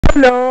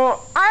No,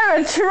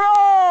 I'm a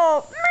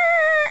troll!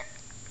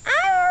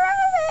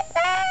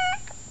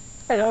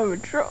 And I'm a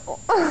troll.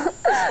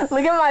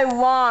 Look at my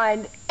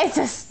wand. It's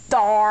a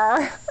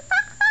star.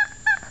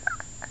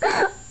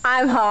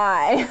 I'm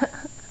high.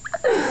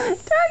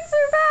 Drugs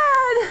are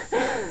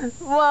bad.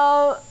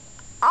 Well,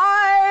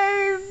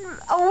 I'm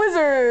a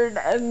wizard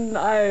and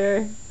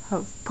I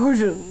have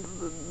potions.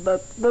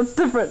 That's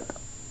different.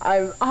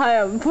 I'm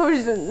high on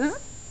potions.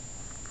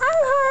 I'm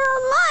high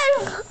on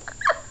life.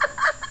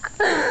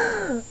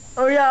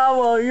 Oh yeah,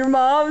 well your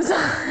mom's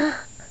high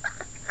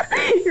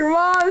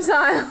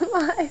on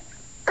life.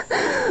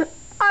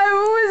 I'm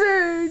a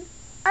wizard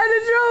and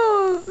a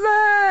troll, and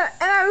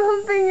I'm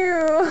humping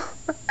you.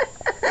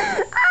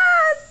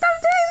 Stop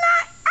doing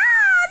that!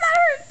 That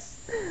hurts!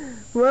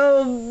 Well,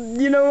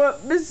 you know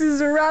what,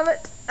 Mrs.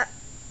 Rabbit?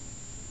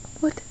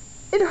 What?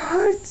 It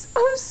hurts.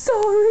 I'm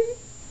sorry.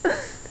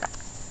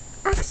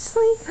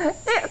 Actually,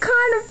 it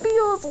kind of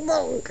feels a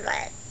little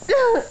good.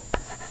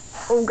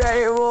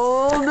 Okay,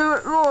 well, we'll do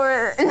it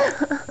more.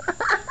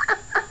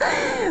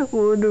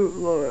 We'll do it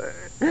more.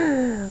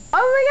 Oh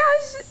my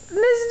gosh,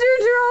 Mr.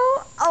 Troll!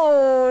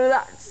 Oh,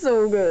 that's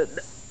so good.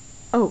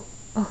 Oh,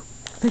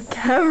 the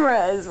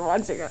camera is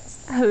watching us.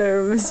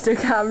 Hello, Mr.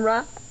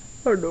 Camera.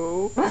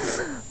 Hello.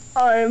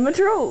 I'm a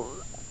troll.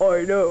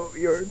 I know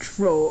you're a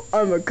troll.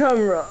 I'm a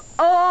camera.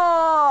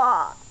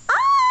 Oh!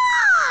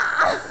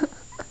 Ah!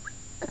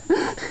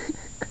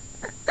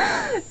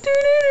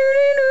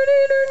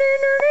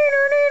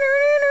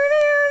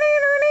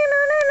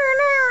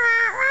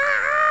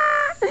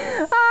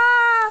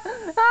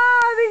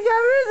 The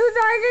camera's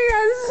attacking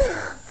us.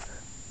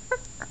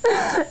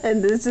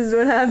 And this is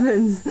what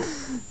happens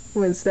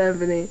when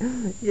Stephanie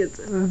gets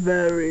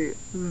very,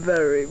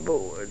 very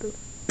bored.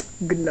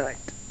 Good night.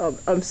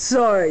 I'm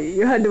sorry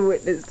you had to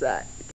witness that.